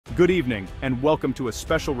Good evening, and welcome to a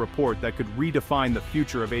special report that could redefine the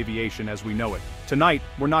future of aviation as we know it. Tonight,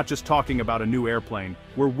 we're not just talking about a new airplane,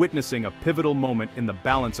 we're witnessing a pivotal moment in the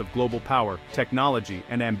balance of global power, technology,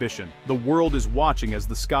 and ambition. The world is watching as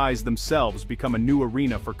the skies themselves become a new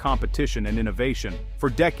arena for competition and innovation.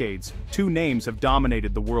 For decades, two names have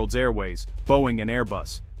dominated the world's airways: Boeing and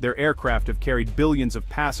Airbus. Their aircraft have carried billions of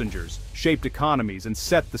passengers, shaped economies, and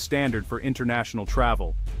set the standard for international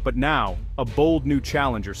travel. But now, a bold new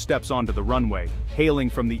challenger steps onto the runway, hailing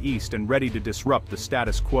from the east and ready to disrupt the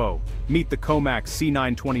status quo. Meet the Comac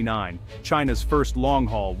C929, China's first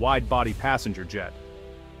long-haul, wide-body passenger jet.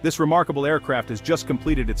 This remarkable aircraft has just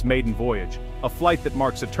completed its maiden voyage, a flight that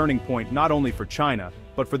marks a turning point not only for China,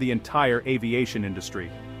 but for the entire aviation industry.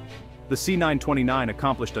 The C929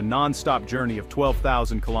 accomplished a non-stop journey of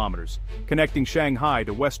 12,000 kilometers, connecting Shanghai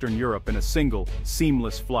to Western Europe in a single,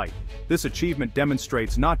 seamless flight. This achievement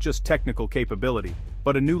demonstrates not just technical capability,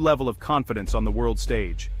 but a new level of confidence on the world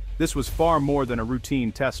stage. This was far more than a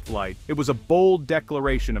routine test flight. It was a bold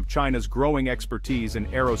declaration of China's growing expertise in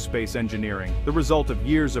aerospace engineering, the result of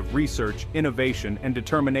years of research, innovation, and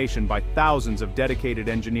determination by thousands of dedicated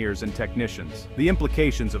engineers and technicians. The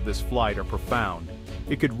implications of this flight are profound.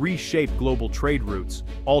 It could reshape global trade routes,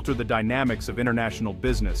 alter the dynamics of international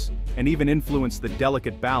business, and even influence the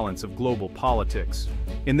delicate balance of global politics.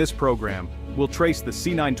 In this program, we'll trace the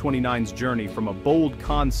C929's journey from a bold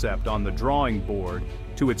concept on the drawing board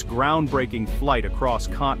to its groundbreaking flight across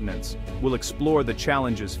continents. We'll explore the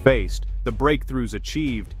challenges faced, the breakthroughs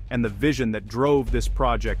achieved, and the vision that drove this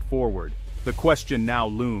project forward. The question now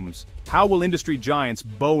looms: how will industry giants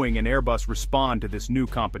Boeing and Airbus respond to this new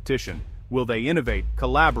competition? Will they innovate,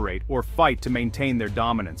 collaborate, or fight to maintain their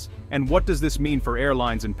dominance? And what does this mean for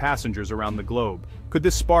airlines and passengers around the globe? Could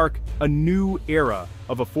this spark a new era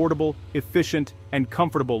of affordable, efficient, and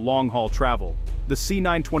comfortable long-haul travel? The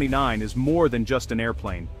C929 is more than just an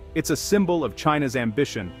airplane. It's a symbol of China's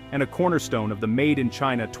ambition and a cornerstone of the Made in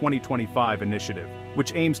China 2025 initiative,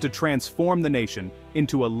 which aims to transform the nation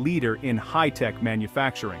into a leader in high-tech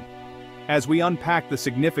manufacturing. As we unpack the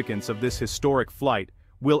significance of this historic flight,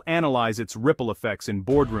 we'll analyze its ripple effects in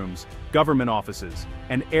boardrooms, government offices,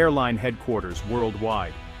 and airline headquarters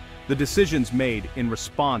worldwide. The decisions made in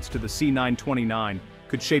response to the C929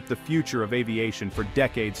 could shape the future of aviation for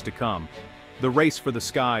decades to come. The race for the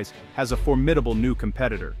skies has a formidable new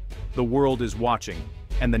competitor. The world is watching,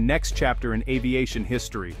 and the next chapter in aviation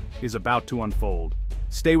history is about to unfold.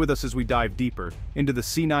 Stay with us as we dive deeper into the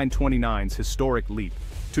C929's historic leap.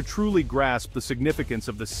 To truly grasp the significance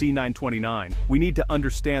of the C929, we need to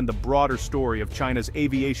understand the broader story of China's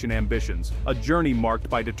aviation ambitions, a journey marked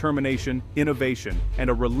by determination, innovation, and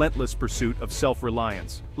a relentless pursuit of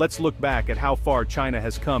self-reliance. Let's look back at how far China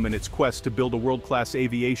has come in its quest to build a world-class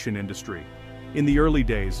aviation industry. In the early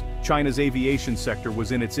days, China's aviation sector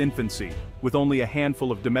was in its infancy, with only a handful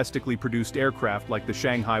of domestically produced aircraft like the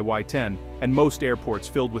Shanghai Y-10, and most airports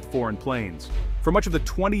filled with foreign planes. For much of the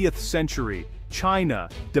 20th century, China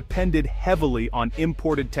depended heavily on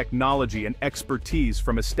imported technology and expertise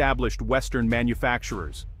from established Western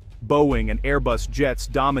manufacturers. Boeing and Airbus jets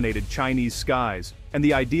dominated Chinese skies, and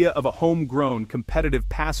the idea of a homegrown, competitive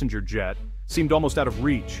passenger jet seemed almost out of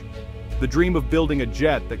reach. The dream of building a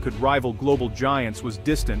jet that could rival global giants was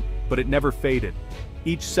distant, but it never faded.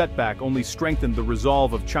 Each setback only strengthened the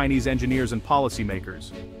resolve of Chinese engineers and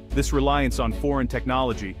policymakers. This reliance on foreign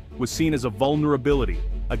technology was seen as a vulnerability,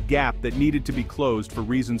 a gap that needed to be closed for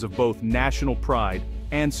reasons of both national pride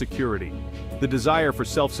and security. The desire for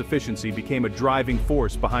self-sufficiency became a driving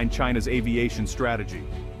force behind China's aviation strategy.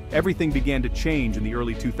 Everything began to change in the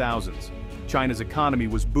early 2000s. China's economy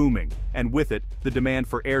was booming, and with it, the demand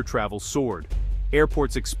for air travel soared.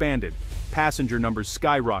 Airports expanded, passenger numbers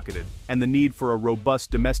skyrocketed, and the need for a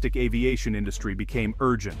robust domestic aviation industry became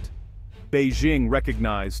urgent. Beijing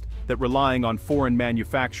recognized that relying on foreign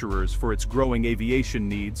manufacturers for its growing aviation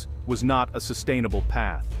needs was not a sustainable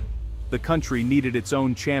path. The country needed its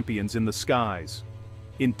own champions in the skies.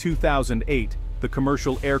 In 2008, the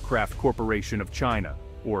Commercial Aircraft Corporation of China,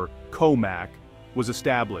 or COMAC, was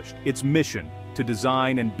established. Its mission: to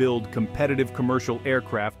design and build competitive commercial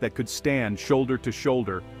aircraft that could stand shoulder to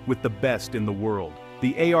shoulder with the best in the world.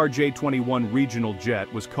 The ARJ-21 regional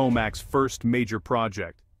jet was COMAC's first major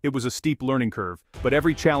project. It was a steep learning curve, but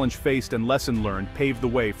every challenge faced and lesson learned paved the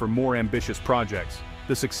way for more ambitious projects.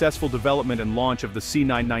 The successful development and launch of the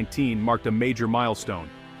C919 marked a major milestone.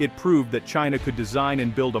 It proved that China could design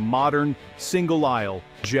and build a modern, single-aisle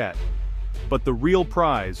jet. But the real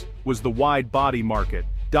prize was the wide-body market,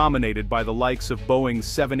 dominated by the likes of Boeing's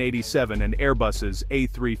 787 and Airbus's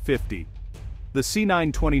A350. The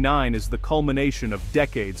C929 is the culmination of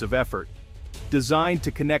decades of effort. Designed to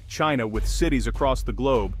connect China with cities across the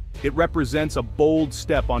globe, it represents a bold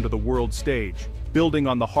step onto the world stage. Building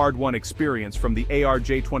on the hard-won experience from the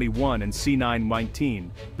ARJ-21 and C919,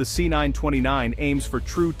 the C929 aims for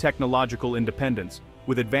true technological independence,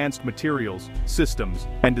 with advanced materials, systems,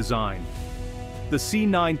 and design. The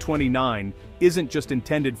C929 isn't just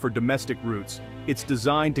intended for domestic routes, it's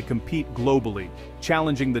designed to compete globally,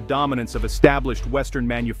 challenging the dominance of established Western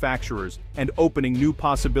manufacturers and opening new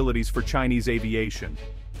possibilities for Chinese aviation.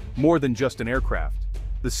 More than just an aircraft,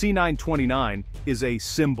 the C929 is a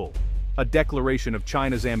symbol, a declaration of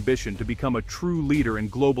China's ambition to become a true leader in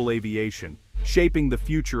global aviation, shaping the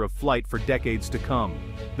future of flight for decades to come.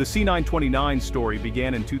 The C929 story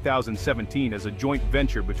began in 2017 as a joint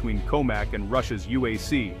venture between COMAC and Russia's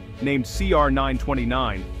UAC. Named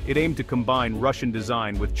CR929, it aimed to combine Russian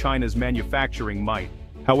design with China's manufacturing might.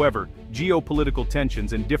 However, geopolitical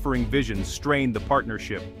tensions and differing visions strained the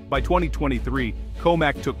partnership. By 2023,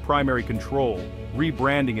 COMAC took primary control,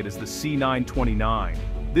 rebranding it as the C929.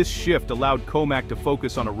 This shift allowed COMAC to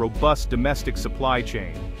focus on a robust domestic supply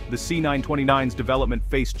chain. The C929's development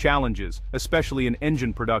faced challenges, especially in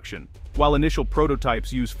engine production. While initial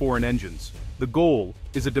prototypes use foreign engines, the goal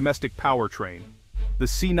is a domestic powertrain. The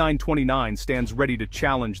C929 stands ready to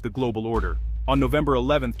challenge the global order. On November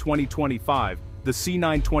 11, 2025, the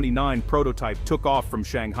C929 prototype took off from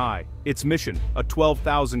Shanghai. Its mission, a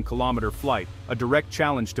 12,000-kilometer flight, a direct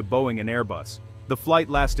challenge to Boeing and Airbus. The flight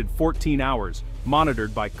lasted 14 hours,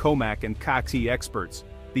 monitored by COMAC and CACI experts.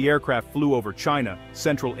 The aircraft flew over China,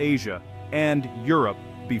 Central Asia, and Europe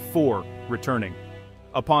before returning.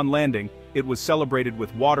 Upon landing, it was celebrated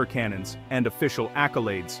with water cannons and official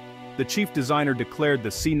accolades. The chief designer declared the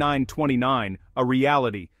C929 a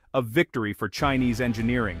reality, a victory for Chinese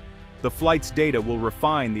engineering. The flight's data will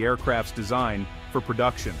refine the aircraft's design for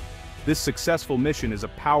production. This successful mission is a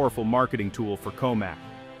powerful marketing tool for COMAC.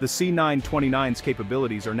 The C929's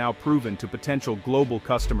capabilities are now proven to potential global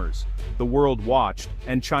customers. The world watched,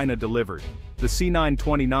 and China delivered. The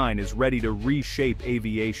C929 is ready to reshape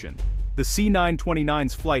aviation. The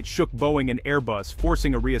C929's flight shook Boeing and Airbus,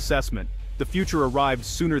 forcing a reassessment. The future arrived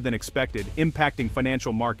sooner than expected, impacting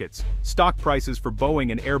financial markets. Stock prices for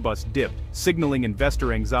Boeing and Airbus dipped, signaling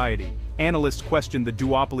investor anxiety. Analysts questioned the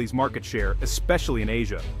duopoly's market share, especially in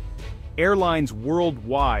Asia. Airlines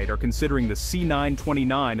worldwide are considering the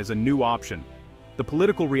C929 as a new option. The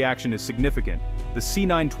political reaction is significant. The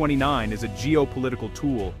C929 is a geopolitical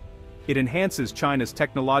tool. It enhances China's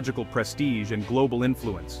technological prestige and global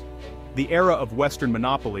influence. The era of Western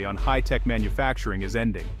monopoly on high-tech manufacturing is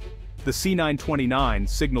ending. The C929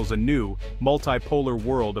 signals a new, multipolar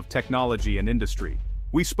world of technology and industry.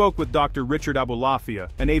 We spoke with Dr. Richard Abulafia,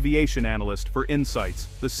 an aviation analyst, for insights.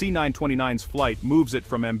 The C929's flight moves it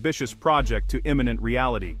from ambitious project to imminent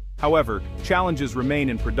reality. However, challenges remain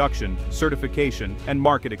in production, certification, and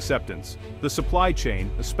market acceptance. The supply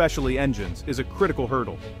chain, especially engines, is a critical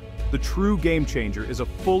hurdle. The true game changer is a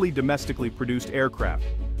fully domestically produced aircraft.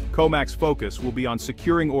 COMAC's focus will be on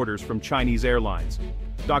securing orders from Chinese airlines.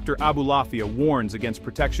 Dr. Abulafia warns against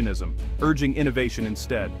protectionism, urging innovation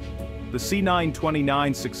instead. The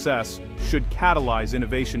C929's success should catalyze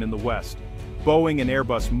innovation in the West. Boeing and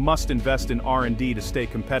Airbus must invest in R&D to stay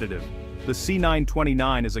competitive. The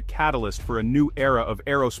C929 is a catalyst for a new era of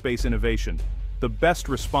aerospace innovation. The best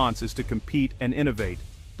response is to compete and innovate.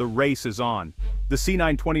 The race is on. The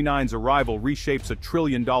C929's arrival reshapes a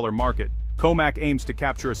trillion-dollar market. COMAC aims to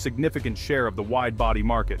capture a significant share of the wide-body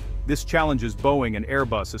market. This challenges Boeing and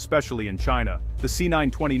Airbus, especially in China. The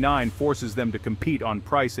C929 forces them to compete on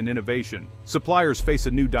price and innovation. Suppliers face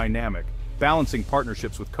a new dynamic, balancing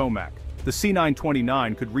partnerships with COMAC. The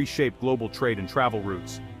C929 could reshape global trade and travel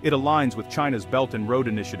routes. It aligns with China's Belt and Road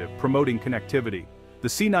Initiative, promoting connectivity. The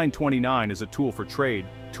C929 is a tool for trade,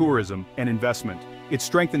 tourism, and investment. It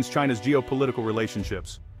strengthens China's geopolitical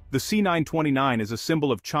relationships. The C929 is a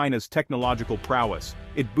symbol of China's technological prowess.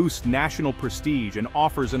 It boosts national prestige and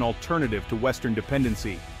offers an alternative to Western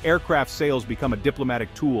dependency. Aircraft sales become a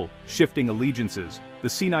diplomatic tool, shifting allegiances. The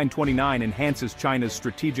C929 enhances China's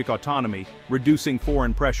strategic autonomy, reducing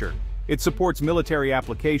foreign pressure. It supports military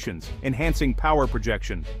applications, enhancing power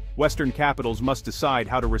projection. Western capitals must decide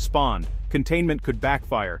how to respond. Containment could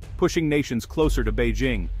backfire, pushing nations closer to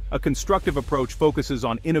Beijing. A constructive approach focuses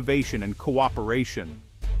on innovation and cooperation.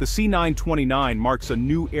 The C929 marks a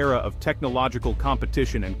new era of technological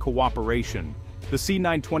competition and cooperation. The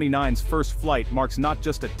C929's first flight marks not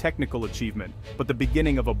just a technical achievement, but the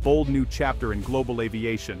beginning of a bold new chapter in global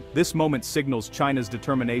aviation. This moment signals China's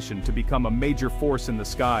determination to become a major force in the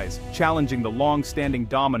skies, challenging the long-standing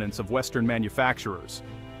dominance of Western manufacturers.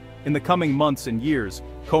 In the coming months and years,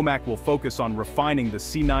 COMAC will focus on refining the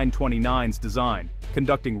C929's design,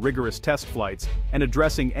 conducting rigorous test flights, and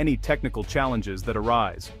addressing any technical challenges that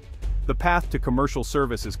arise. The path to commercial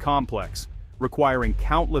service is complex, requiring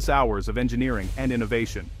countless hours of engineering and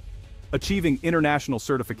innovation. Achieving international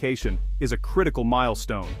certification is a critical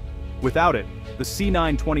milestone. Without it, the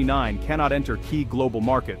C929 cannot enter key global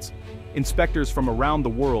markets. Inspectors from around the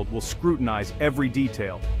world will scrutinize every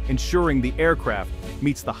detail, ensuring the aircraft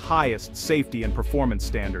meets the highest safety and performance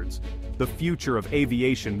standards. The future of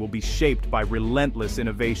aviation will be shaped by relentless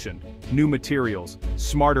innovation, new materials,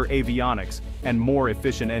 smarter avionics, and more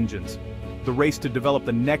efficient engines. The race to develop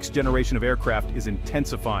the next generation of aircraft is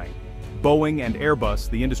intensifying. Boeing and Airbus,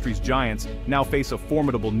 the industry's giants, now face a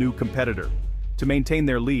formidable new competitor. To maintain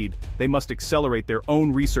their lead, they must accelerate their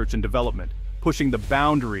own research and development, pushing the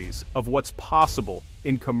boundaries of what's possible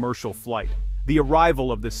in commercial flight. The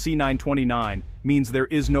arrival of the C929 means there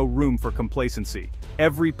is no room for complacency.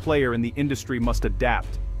 Every player in the industry must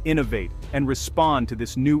adapt, innovate, and respond to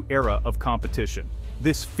this new era of competition.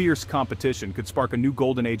 This fierce competition could spark a new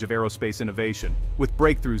golden age of aerospace innovation, with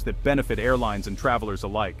breakthroughs that benefit airlines and travelers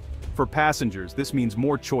alike. For passengers, this means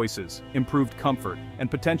more choices, improved comfort, and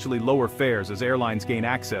potentially lower fares as airlines gain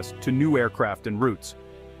access to new aircraft and routes.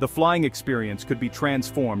 The flying experience could be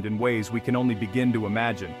transformed in ways we can only begin to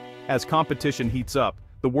imagine. As competition heats up,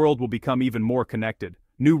 the world will become even more connected.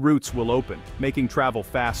 New routes will open, making travel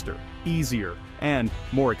faster, easier, and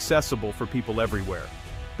more accessible for people everywhere.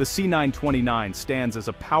 The C929 stands as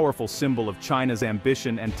a powerful symbol of China's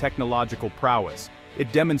ambition and technological prowess.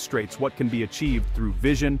 It demonstrates what can be achieved through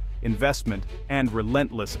vision, investment, and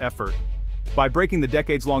relentless effort. By breaking the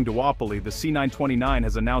decades-long duopoly, the C929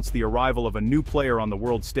 has announced the arrival of a new player on the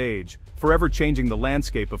world stage, forever changing the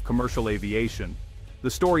landscape of commercial aviation. The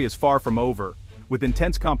story is far from over. With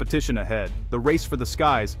intense competition ahead, the race for the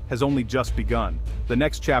skies has only just begun. The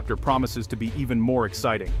next chapter promises to be even more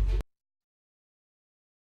exciting.